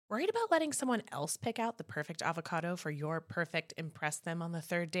Worried about letting someone else pick out the perfect avocado for your perfect impress them on the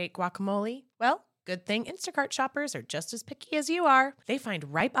third date guacamole? Well, good thing Instacart shoppers are just as picky as you are. They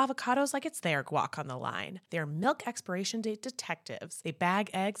find ripe avocados like it's their guac on the line. They're milk expiration date detectives. They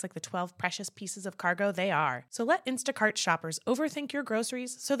bag eggs like the 12 precious pieces of cargo they are. So let Instacart shoppers overthink your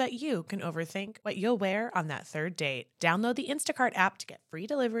groceries so that you can overthink what you'll wear on that third date. Download the Instacart app to get free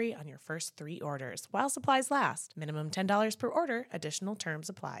delivery on your first 3 orders while supplies last. Minimum $10 per order. Additional terms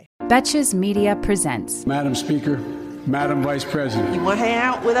apply. Betches Media presents. Madam Speaker, Madam Vice President. You want to hang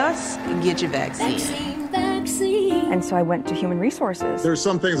out with us? Get your vaccine. Vaccine. And so I went to Human Resources. There's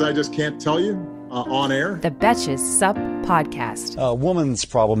some things I just can't tell you on air. The Betches Sup Podcast. A woman's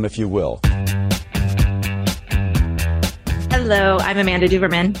problem, if you will. Hello, I'm Amanda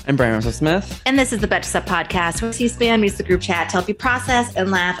Duverman. I'm Brian Russell Smith. And this is the Betches Up Podcast, where C-SPAN meets the group chat to help you process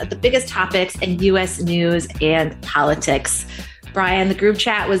and laugh at the biggest topics in U.S. news and politics. Brian, the group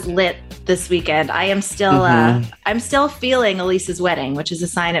chat was lit this weekend. I am still, I'm still feeling Elise's wedding, which is a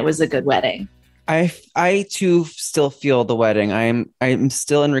sign it was a good wedding. I too still feel the wedding. I'm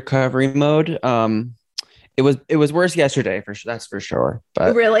still in recovery mode. It was worse yesterday, for sure. That's for sure.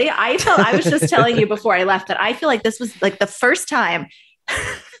 But really, I was just telling you before I left that I feel like this was like the first time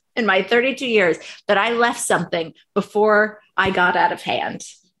in my 32 years that I left something before I got out of hand.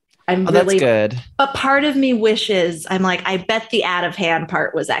 That's good. But part of me wishes, I'm like, I bet the out of hand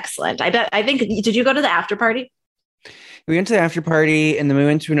part was excellent. Did you go to the after party? We went to the after party and then we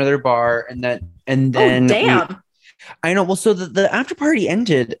went to another bar and then oh, damn. I know. Well, so the after party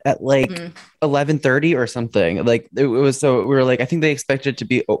ended at like 11:30 or something. Like it was, so we were like, I think they expected to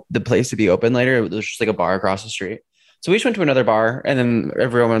be the place to be open later. It was just like a bar across the street. So we just went to another bar and then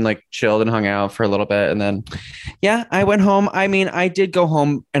everyone like chilled and hung out for a little bit. And then, yeah, I went home. I mean, I did go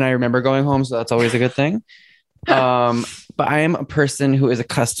home and I remember going home. So that's always a good thing. But I am a person who is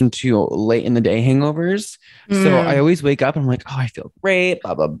accustomed to late in the day hangovers. So I always wake up and I'm like, oh, I feel great,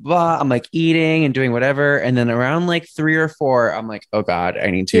 blah, blah, blah. I'm like eating and doing whatever. And then around like 3 or 4, I'm like, oh God, I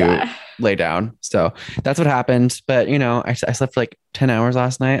need to lay down. So that's what happened. But you know, I slept for like 10 hours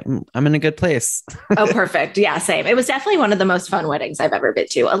last night. I'm in a good place. Oh, perfect. Yeah, same. It was definitely one of the most fun weddings I've ever been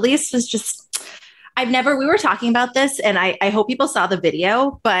to. Elise was just, we were talking about this and I hope people saw the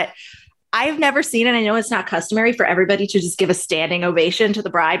video, but I've never seen it. I know it's not customary for everybody to just give a standing ovation to the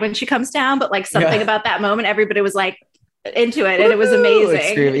bride when she comes down, but like something about that moment, everybody was like into it and it was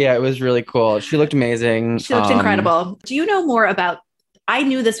amazing. Yeah, it was really cool. She looked amazing. She looked incredible. Do you know more about, I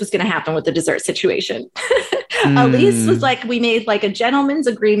knew this was going to happen with the dessert situation. Elise was like, we made like a gentleman's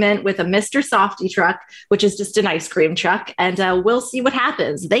agreement with a Mr. Softy truck, which is just an ice cream truck. And we'll see what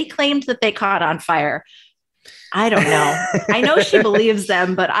happens. They claimed that they caught on fire. I don't know. I know she believes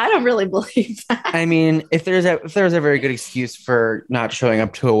them, but I don't really believe that. I mean, if there's a very good excuse for not showing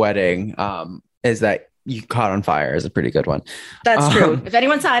up to a wedding, is that you caught on fire is a pretty good one. That's true. If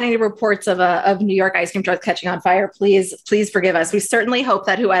anyone saw any reports of New York ice cream trucks catching on fire, please forgive us. We certainly hope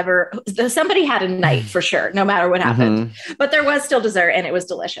that somebody had a night for sure, no matter what happened. But there was still dessert and it was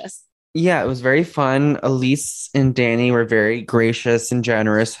delicious. Yeah, it was very fun. Elise and Danny were very gracious and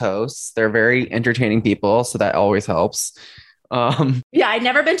generous hosts. They're very entertaining people, so that always helps. Yeah, I'd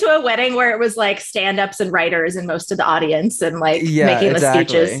never been to a wedding where it was like stand-ups and writers and most of the audience and like making the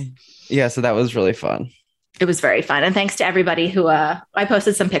speeches. Yeah, so that was really fun. It was very fun. And thanks to everybody who, I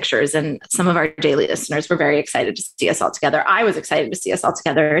posted some pictures and some of our daily listeners were very excited to see us all together. I was excited to see us all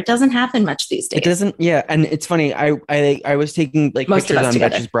together. It doesn't happen much these days. It doesn't. Yeah. And it's funny. I was taking like most pictures on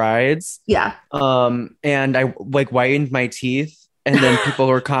Betches Brides. Yeah. And I like whitened my teeth. And then people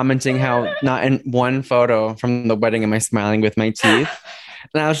were commenting how not in one photo from the wedding am I smiling with my teeth.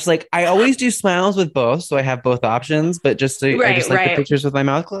 And I was just like, I always do smiles with both. So I have both options, but I just like the pictures with my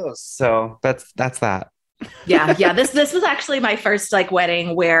mouth closed. So that's that. Yeah. This was actually my first like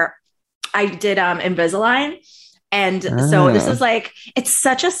wedding where I did Invisalign. And so this is like, it's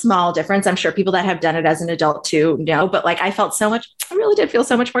such a small difference. I'm sure people that have done it as an adult too know, but like I really did feel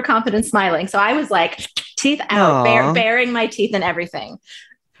so much more confident smiling. So I was like teeth out, baring my teeth and everything.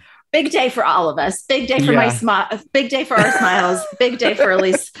 Big day for all of us. Big day for big day for our smiles. Big day for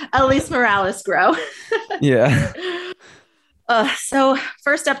Elise Morales grow. Yeah. So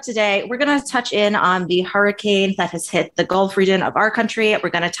first up today, we're going to touch in on the hurricane that has hit the Gulf region of our country. We're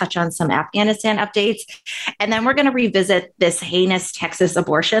going to touch on some Afghanistan updates, and then we're going to revisit this heinous Texas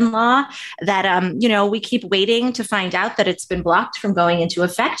abortion law that, we keep waiting to find out that it's been blocked from going into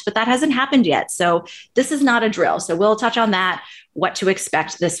effect, but that hasn't happened yet. So this is not a drill. So we'll touch on that, what to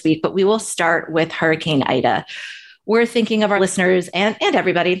expect this week, but we will start with Hurricane Ida. we're thinking of our listeners and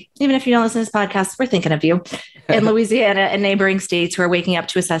everybody. Even if you don't listen to this podcast, we're thinking of you in Louisiana and neighboring states who are waking up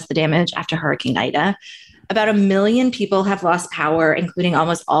to assess the damage after Hurricane Ida. About 1 million people have lost power, including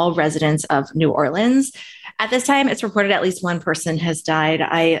almost all residents of New Orleans. At this time, it's reported at least one person has died.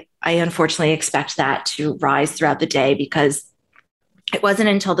 I unfortunately expect that to rise throughout the day because it wasn't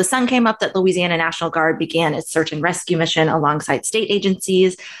until the sun came up that Louisiana National Guard began its search and rescue mission alongside state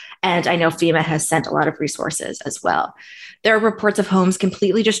agencies. And I know FEMA has sent a lot of resources as well. There are reports of homes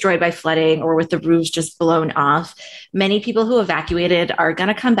completely destroyed by flooding or with the roofs just blown off. Many people who evacuated are going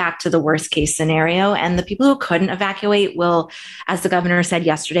to come back to the worst case scenario. And the people who couldn't evacuate will, as the governor said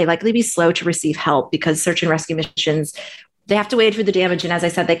yesterday, likely be slow to receive help because search and rescue missions, they have to wade through the damage. And as I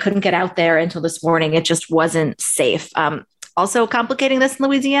said, they couldn't get out there until this morning. It just wasn't safe. Also complicating this in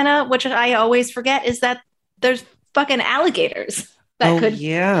Louisiana, which I always forget, is that there's fucking alligators that could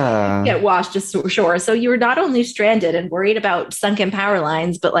get washed ashore. So you're not only stranded and worried about sunken power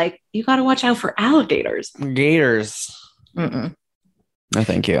lines, but like you got to watch out for alligators. Gators. No,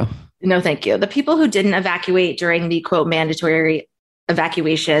 thank you. No, thank you. The people who didn't evacuate during the quote mandatory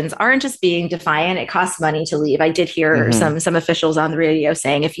evacuations aren't just being defiant. It costs money to leave. I did hear some officials on the radio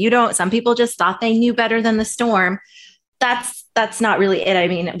saying, if you don't, some people just thought they knew better than the storm. That's not really it. I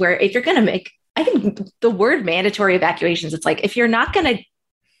mean, where if you're going to make, I think the word mandatory evacuations, it's like if you're not going to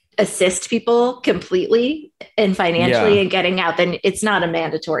assist people completely and financially and getting out, then it's not a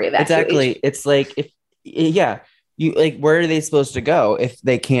mandatory evacuation. Exactly. It's like you like, where are they supposed to go if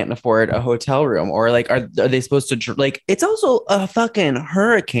they can't afford a hotel room, or like are they supposed to like? It's also a fucking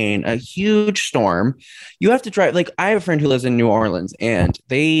hurricane, a huge storm. You have to drive. Like I have a friend who lives in New Orleans, and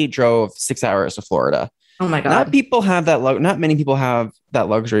they drove 6 hours to Florida. Oh my God. Not many people have that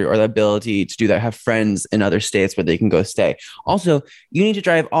luxury or the ability to do that, have friends in other states where they can go stay. Also, you need to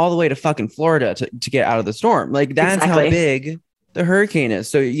drive all the way to fucking Florida to get out of the storm. Like that's how big the hurricane is.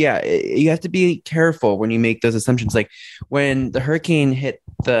 So yeah, you have to be careful when you make those assumptions. Like when the hurricane hit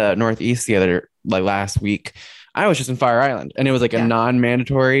the Northeast last week, I was just in Fire Island and it was like a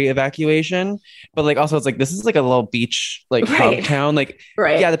non-mandatory evacuation. But like also it's like this is like a little beach hub town. Like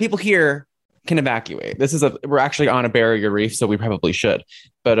the people here can evacuate. We're actually on a barrier reef, so we probably should.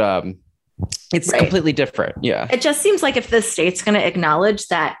 But it's completely different. Yeah. It just seems like if the state's going to acknowledge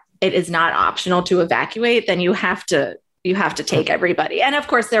that it is not optional to evacuate, then you have to take everybody. And of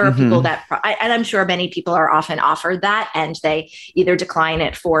course, there are people that, and I'm sure many people are often offered that, and they either decline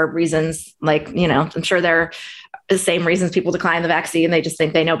it for reasons like, I'm sure they're the same reasons people decline the vaccine. They just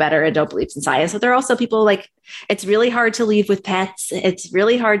think they know better and don't believe in science. But there are also people like, it's really hard to leave with pets. It's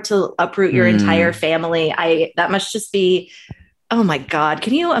really hard to uproot your entire family. That must just be, oh my God.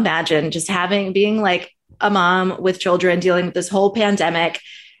 Can you imagine just being like a mom with children dealing with this whole pandemic?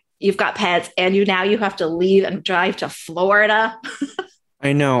 You've got pets and you have to leave and drive to Florida.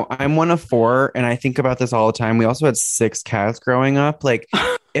 I know. I'm one of 4 and I think about this all the time. We also had 6 cats growing up. Like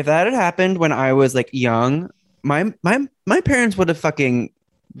if that had happened when I was like young, my parents would have fucking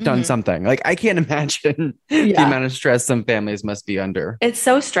done something. Like I can't imagine the amount of stress some families must be under. It's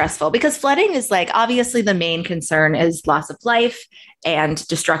so stressful because flooding is like, obviously the main concern is loss of life and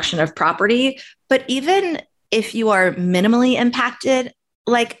destruction of property. But even if you are minimally impacted,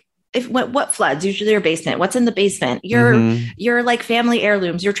 like what floods? Usually your basement. What's in the basement? Your like family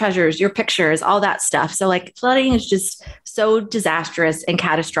heirlooms, your treasures, your pictures, all that stuff. So like flooding is just so disastrous and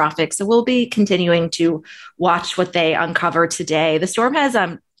catastrophic. So we'll be continuing to watch what they uncover today. The storm has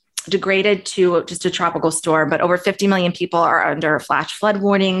degraded to just a tropical storm, but over 50 million people are under flash flood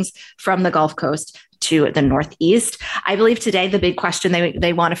warnings from the Gulf Coast to the Northeast. I believe today the big question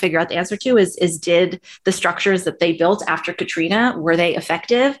they want to figure out the answer to is did the structures that they built after Katrina, were they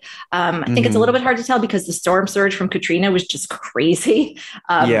effective? I think it's a little bit hard to tell because the storm surge from Katrina was just crazy.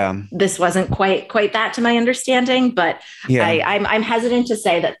 This wasn't quite that to my understanding, but I'm hesitant to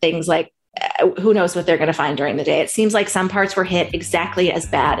say that things like who knows what they're going to find during the day. It seems like some parts were hit exactly as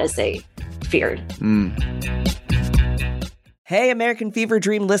bad as they feared. Hey, American Fever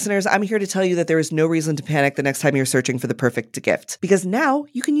Dream listeners, I'm here to tell you that there is no reason to panic the next time you're searching for the perfect gift, because now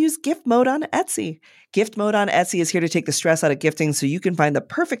you can use gift mode on Etsy. Gift mode on Etsy is here to take the stress out of gifting so you can find the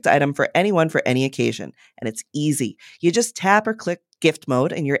perfect item for anyone for any occasion. And it's easy. You just tap or click Gift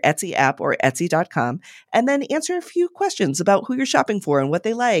Mode in your Etsy app or Etsy.com, and then answer a few questions about who you're shopping for and what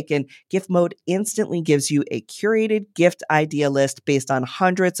they like. And Gift Mode instantly gives you a curated gift idea list based on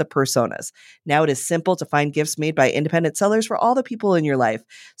hundreds of personas. Now it is simple to find gifts made by independent sellers for all the people in your life.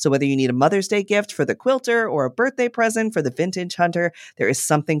 So whether you need a Mother's Day gift for the quilter or a birthday present for the vintage hunter, there is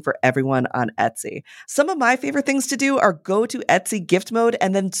something for everyone on Etsy. Some of my favorite things to do are go to Etsy Gift Mode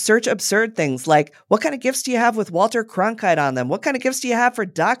and then search absurd things like, what kind of gifts do you have with Walter Cronkite on them? What kind of gifts do you have for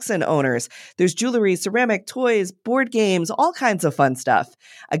dachshund owners? There's jewelry, ceramic, toys, board games, all kinds of fun stuff.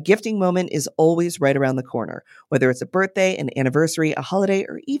 A gifting moment is always right around the corner, whether it's a birthday, an anniversary, a holiday,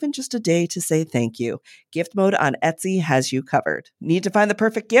 or even just a day to say thank you. Gift Mode on Etsy has you covered. Need to find the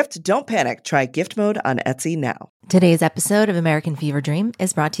perfect gift? Don't panic. Try Gift Mode on Etsy now. Today's episode of American Fever Dream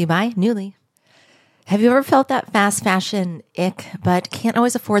is brought to you by Nuuly. Have you ever felt that fast fashion ick, but can't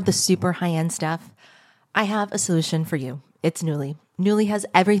always afford the super high-end stuff? I have a solution for you. It's Nuuly. Nuuly has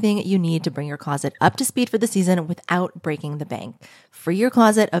everything you need to bring your closet up to speed for the season without breaking the bank. Free your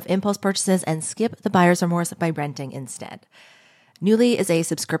closet of impulse purchases and skip the buyer's remorse by renting instead. Nuuly is a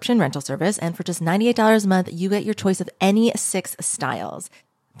subscription rental service, and for just $98 a month, you get your choice of any 6 styles.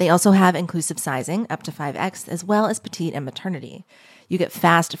 They also have inclusive sizing, up to 5X, as well as petite and maternity. You get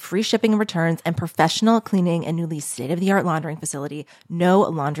fast, free shipping and returns, and professional cleaning in Nuuly's state-of-the-art laundering facility. No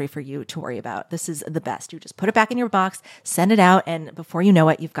laundry for you to worry about. This is the best. You just put it back in your box, send it out, and before you know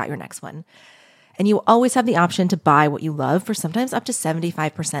it, you've got your next one. And you always have the option to buy what you love for sometimes up to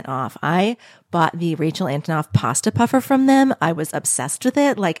 75% off. I bought the Rachel Antonoff pasta puffer from them. I was obsessed with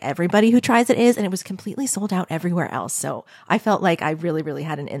it, like everybody who tries it is, and it was completely sold out everywhere else. So I felt like I really, really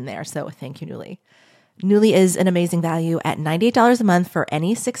had an in there. So thank you, Nuuly. Nuuly is an amazing value at $98 a month for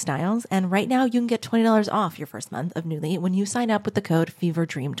any 6 styles. And right now you can get $20 off your first month of Nuuly when you sign up with the code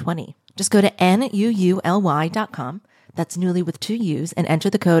FEVERDREAM20. Just go to NUULY.com. That's Nuuly with 2 U's, and enter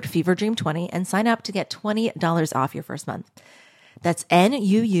the code FEVERDREAM20 and sign up to get $20 off your first month. That's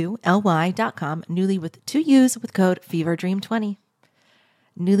NUULY.com, Nuuly with 2 U's with code FEVERDREAM20.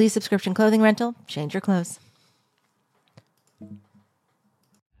 Nuuly subscription clothing rental. Change your clothes.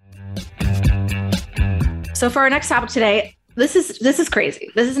 So for our next topic today, this is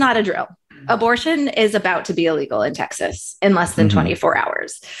crazy. This is not a drill. Abortion is about to be illegal in Texas in less than 24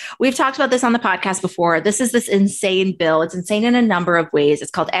 hours. We've talked about this on the podcast before. This is this insane bill. It's insane in a number of ways. It's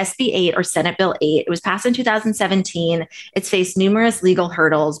called SB 8 or Senate Bill 8. It was passed in 2017. It's faced numerous legal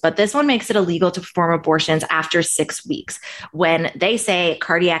hurdles, but this one makes it illegal to perform abortions after 6 weeks when they say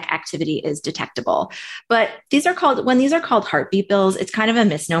cardiac activity is detectable. But when these are called heartbeat bills, it's kind of a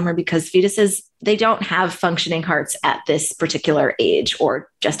misnomer because fetuses, they don't have functioning hearts at this particular age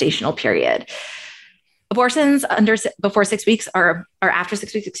or gestational period. Abortions before 6 weeks or after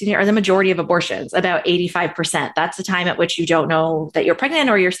 6 weeks, are the majority of abortions, about 85%. That's the time at which you don't know that you're pregnant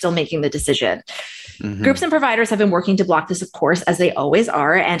or you're still making the decision. Groups and providers have been working to block this, of course, as they always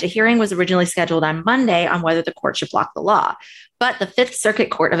are. And a hearing was originally scheduled on Monday on whether the court should block the law. But the Fifth Circuit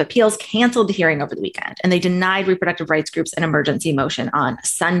Court of Appeals canceled the hearing over the weekend, and they denied reproductive rights groups an emergency motion on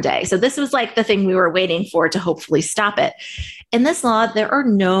Sunday. So this was like the thing we were waiting for to hopefully stop it. In this law, there are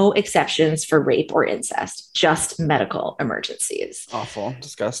no exceptions for rape or incest, just medical emergencies. Awful.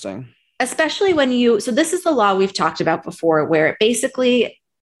 Disgusting. Especially so this is the law we've talked about before, where basically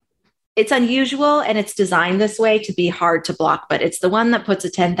it's unusual and it's designed this way to be hard to block, but it's the one that puts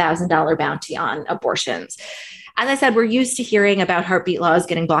a $10,000 bounty on abortions. As I said, we're used to hearing about heartbeat laws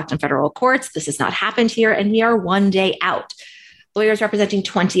getting blocked in federal courts. This has not happened here, and we are one day out. Lawyers representing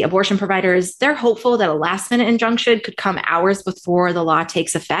 20 abortion providers, they're hopeful that a last-minute injunction could come hours before the law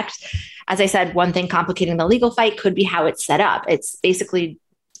takes effect. As I said, one thing complicating the legal fight could be how it's set up. It's basically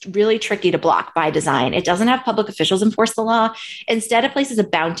really tricky to block by design. It doesn't have public officials enforce the law. Instead, it places a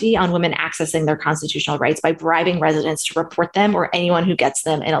bounty on women accessing their constitutional rights by bribing residents to report them or anyone who gets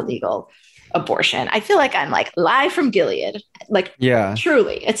them an illegal abortion. I feel like I'm like live from Gilead.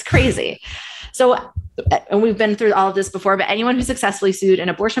 Truly, it's crazy. So, and we've been through all of this before, but anyone who successfully sued an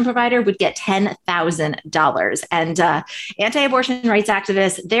abortion provider would get $10,000. And anti-abortion rights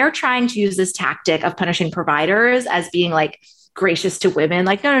activists, they're trying to use this tactic of punishing providers as being like gracious to women.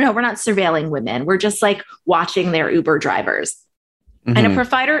 Like, no, we're not surveilling women. We're just like watching their Uber drivers. And a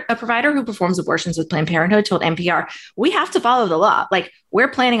provider who performs abortions with Planned Parenthood told NPR, we have to follow the law. Like, we're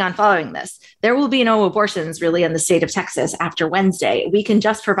planning on following this. There will be no abortions really in the state of Texas after Wednesday. We can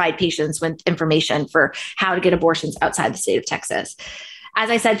just provide patients with information for how to get abortions outside the state of Texas. as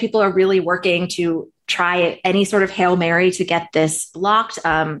I said, people are really working to try any sort of Hail Mary to get this blocked.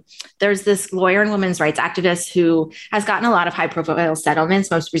 There's this lawyer and women's rights activist who has gotten a lot of high profile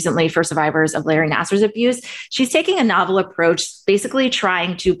settlements, most recently for survivors of Larry Nassar's abuse. She's taking a novel approach, basically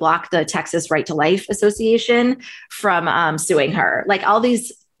trying to block the Texas Right to Life Association from suing her. Like all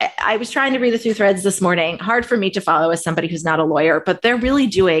these, I was trying to read the through threads this morning, hard for me to follow as somebody who's not a lawyer, but they're really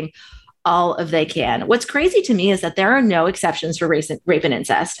doing all of they can. What's crazy to me is that there are no exceptions for rape and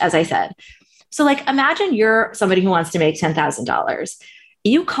incest, as I said. So like, imagine you're somebody who wants to make $10,000.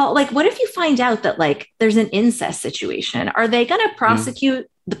 You call, like, what if you find out that like there's an incest situation? Are they going to prosecute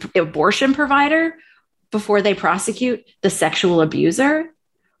the abortion provider before they prosecute the sexual abuser?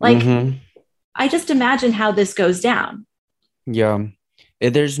 Like, I just imagine how this goes down. Yeah.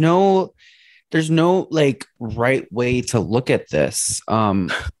 There's no like right way to look at this.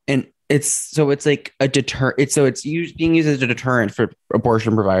 And it's like a being used as a deterrent for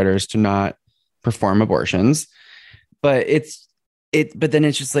abortion providers to not perform abortions, but then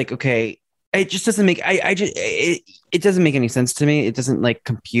it's just like, okay, it just doesn't make, it doesn't make any sense to me. It doesn't like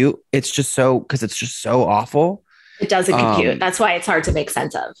compute. It's just because it's just so awful. It doesn't compute. That's why it's hard to make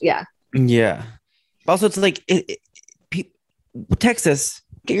sense of. Yeah. Yeah. Also, it's like, Texas,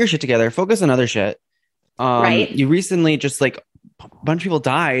 get your shit together, focus on other shit. Right. You recently just like a bunch of people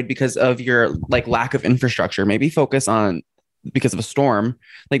died because of your like lack of infrastructure. Maybe focus on, because of a storm,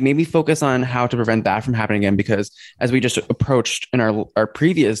 like maybe focus on how to prevent that from happening again, because as we just approached in our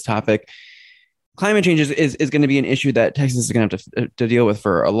previous topic, climate change is going to be an issue that Texas is going to have to deal with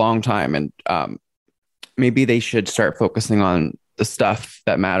for a long time. And maybe they should start focusing on the stuff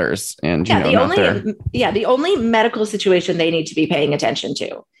that matters. And the only medical situation they need to be paying attention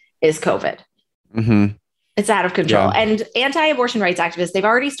to is COVID. It's out of control. Yeah. And anti-abortion rights activists, they've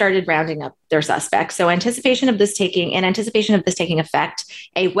already started rounding up their suspects. So in anticipation of this taking effect,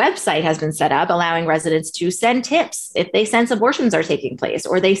 a website has been set up allowing residents to send tips if they sense abortions are taking place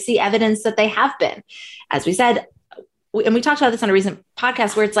or they see evidence that they have been. As we said, and we talked about this on a recent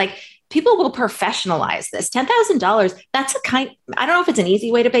podcast where it's like, people will professionalize this. $10,000, that's I don't know if it's an easy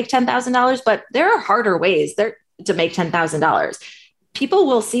way to make $10,000, but there are harder ways to make $10,000. People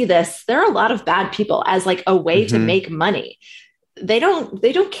will see this. There are a lot of bad people as like a way to make money. They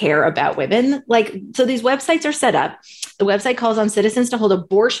don't care about women. Like, so these websites are set up. The website calls on citizens to hold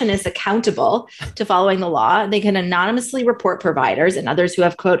abortionists accountable to following the law. They can anonymously report providers and others who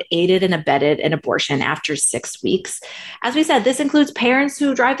have, quote, aided and abetted an abortion after 6 weeks. As we said, this includes parents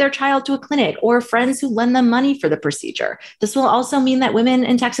who drive their child to a clinic or friends who lend them money for the procedure. This will also mean that women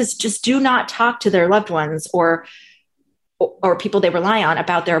in Texas just do not talk to their loved ones or people they rely on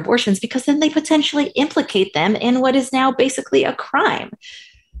about their abortions, because then they potentially implicate them in what is now basically a crime.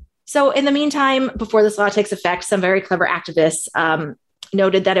 So in the meantime, before this law takes effect, some very clever activists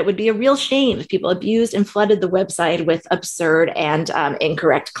noted that it would be a real shame if people abused and flooded the website with absurd and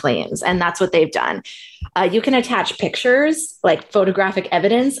incorrect claims. And that's what they've done. You can attach pictures, like photographic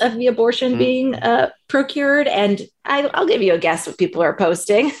evidence of the abortion being procured. And I'll give you a guess what people are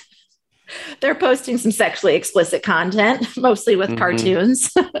posting. They're posting some sexually explicit content, mostly with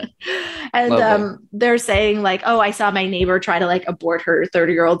cartoons. And they're saying like, oh, I saw my neighbor try to like abort her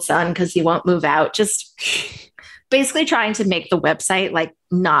 30-year-old son because he won't move out. Just basically trying to make the website like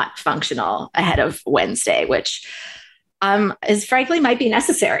not functional ahead of Wednesday, which is frankly might be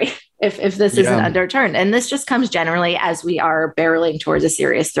necessary if this isn't underturned. And this just comes generally as we are barreling towards a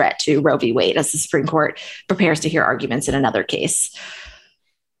serious threat to Roe v. Wade as the Supreme Court prepares to hear arguments in another case.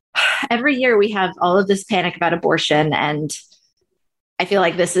 Every year we have all of this panic about abortion, and I feel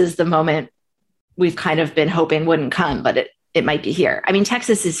like this is the moment we've kind of been hoping wouldn't come, but it might be here. I mean,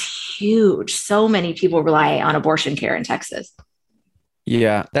 Texas is huge. So many people rely on abortion care in Texas.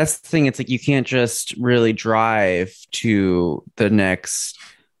 Yeah, that's the thing. It's like you can't just really drive to the next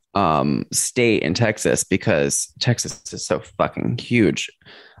state in Texas because Texas is so fucking huge.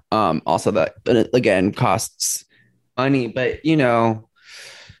 Also, that again costs money, but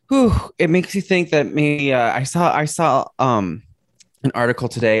it makes you think that maybe I saw an article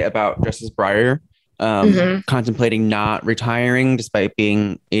today about Justice Breyer contemplating not retiring despite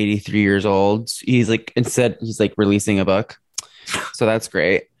being 83 years old. He's like releasing a book, so that's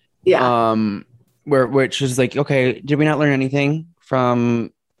great. Yeah. Which is like, okay, did we not learn anything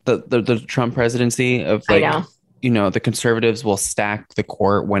from the Trump presidency of like, the conservatives will stack the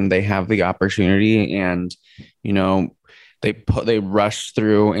court when they have the opportunity, and they rushed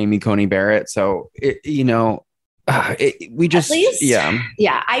through Amy Coney Barrett. So we just, at least,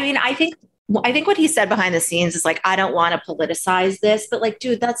 yeah. I mean, I think I think what he said behind the scenes is like, I don't want to politicize this, but like,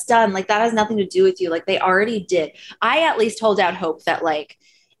 dude, that's done. Like, that has nothing to do with you. Like, they already did. I at least hold out hope that like,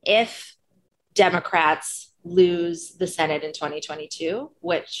 if Democrats lose the Senate in 2022,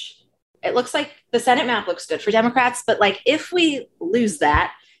 which it looks like the Senate map looks good for Democrats, but like, if we lose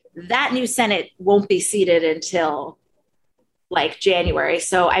that new Senate won't be seated until like January.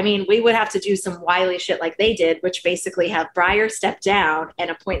 So, I mean, we would have to do some wily shit like they did, which basically have Breyer step down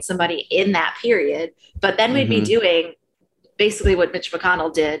and appoint somebody in that period. But then we'd be doing basically what Mitch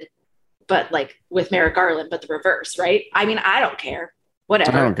McConnell did, but like with Merrick Garland, but the reverse, right? I mean, I don't care.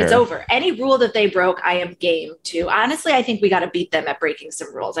 Whatever. It's over. Any rule that they broke, I am game to. Honestly, I think we got to beat them at breaking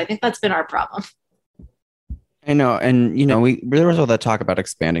some rules. I think that's been our problem. I know. And, there was all that talk about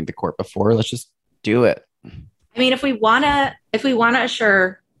expanding the court before. Let's just do it. I mean, if we want to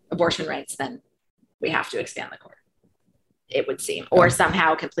assure abortion rights, then we have to expand the court, it would seem, or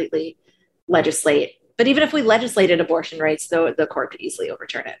somehow completely legislate. But even if we legislated abortion rights, though, the court could easily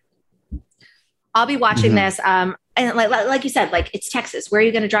overturn it. I'll be watching this. And like you said, like, it's Texas. Where are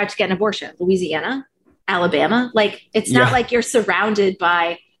you going to drive to get an abortion? Louisiana? Alabama? Like, it's not like you're surrounded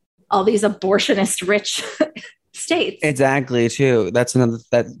by all these abortionist rich states. Exactly, too. That's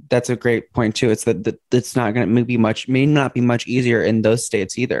a great point too. It's that it's not going to may not be much easier in those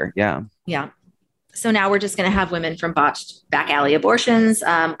states either. Yeah. So now we're just going to have women from botched back alley abortions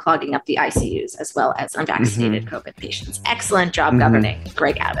clogging up the ICUs, as well as unvaccinated COVID patients. Excellent job governing,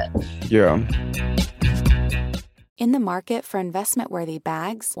 Greg Abbott. Yeah. In the market for investment-worthy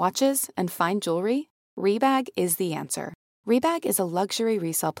bags, watches, and fine jewelry, Rebag is the answer. Rebag is a luxury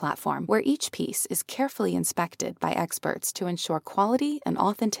resale platform where each piece is carefully inspected by experts to ensure quality and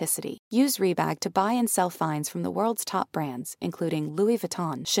authenticity. Use Rebag to buy and sell finds from the world's top brands, including Louis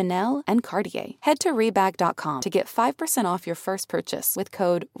Vuitton, Chanel, and Cartier. Head to Rebag.com to get 5% off your first purchase with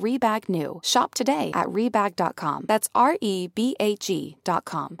code REBAGNEW. Shop today at Rebag.com. That's REBAG.com.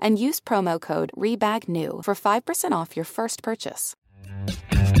 And use promo code REBAGNEW for 5% off your first purchase.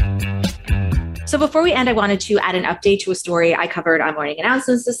 So before we end, I wanted to add an update to a story I covered on Morning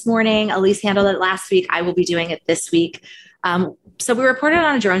Announcements this morning. Elise handled it last week. I will be doing it this week. So we reported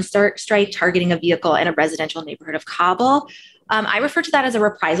on a drone strike targeting a vehicle in a residential neighborhood of Kabul. I refer to that as a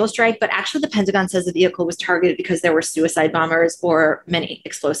reprisal strike, but actually the Pentagon says the vehicle was targeted because there were suicide bombers or many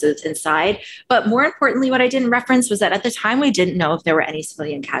explosives inside. But more importantly, what I didn't reference was that at the time, we didn't know if there were any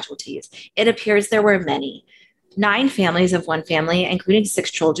civilian casualties. It appears there were many. 9 families of one family, including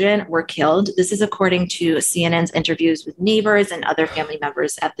 6 children, were killed. This is according to CNN's interviews with neighbors and other family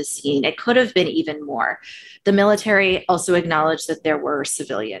members at the scene. It could have been even more. The military also acknowledged that there were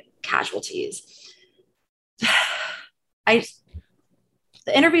civilian casualties. The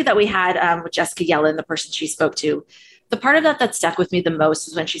interview that we had with Jessica Yellen, the person she spoke to, the part of that stuck with me the most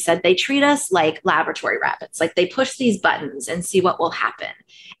was when she said they treat us like laboratory rabbits. Like, they push these buttons and see what will happen.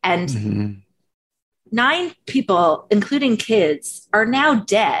 And 9 people, including kids, are now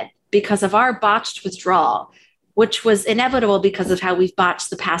dead because of our botched withdrawal, which was inevitable because of how we've botched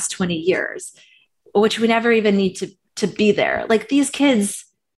the past 20 years, which we never even need to be there. Like, these kids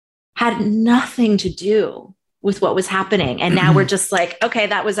had nothing to do with what was happening. And now we're just like, okay,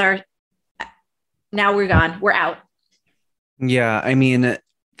 that was now we're gone. We're out. Yeah. I mean, it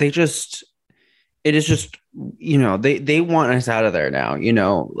is just, they want us out of there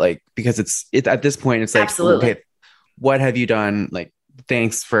now, like, because it's at this point, it's like, absolutely. Okay, what have you done? Like,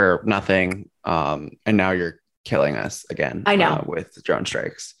 thanks for nothing. And now you're killing us again. I know, with drone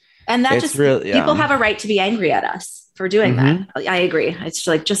strikes. And that just really, people have a right to be angry at us for doing that. I agree. It's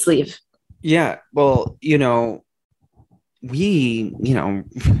like, just leave. Yeah. Well, we,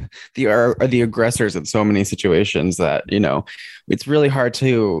 are the aggressors in so many situations that, it's really hard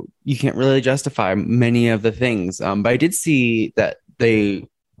you can't really justify many of the things. But I did see that the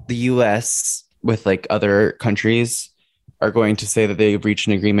US with like other countries are going to say that they've reached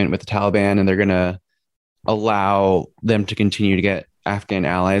an agreement with the Taliban and they're going to allow them to continue to get Afghan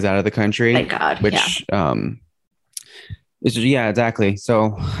allies out of the country. Thank God. Which, yeah, exactly.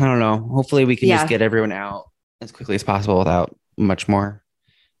 So I don't know. Hopefully we can just get everyone out as quickly as possible without much more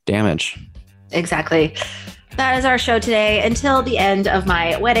damage. Exactly. That is our show today. Until the end of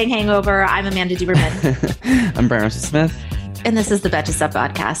my wedding hangover, I'm Amanda Duberman. I'm Brian Smith. And this is the Betches Up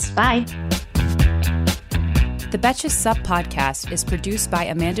Podcast. Bye. The Betches Sup Podcast is produced by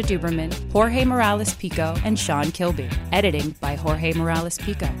Amanda Duberman, Jorge Morales Pico, and Sean Kilby. Editing by Jorge Morales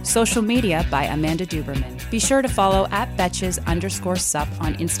Pico. Social media by Amanda Duberman. Be sure to follow @Betches_Sup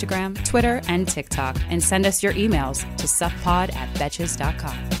on Instagram, Twitter, and TikTok, and send us your emails to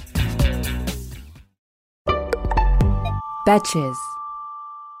suppod@betches.com. Betches.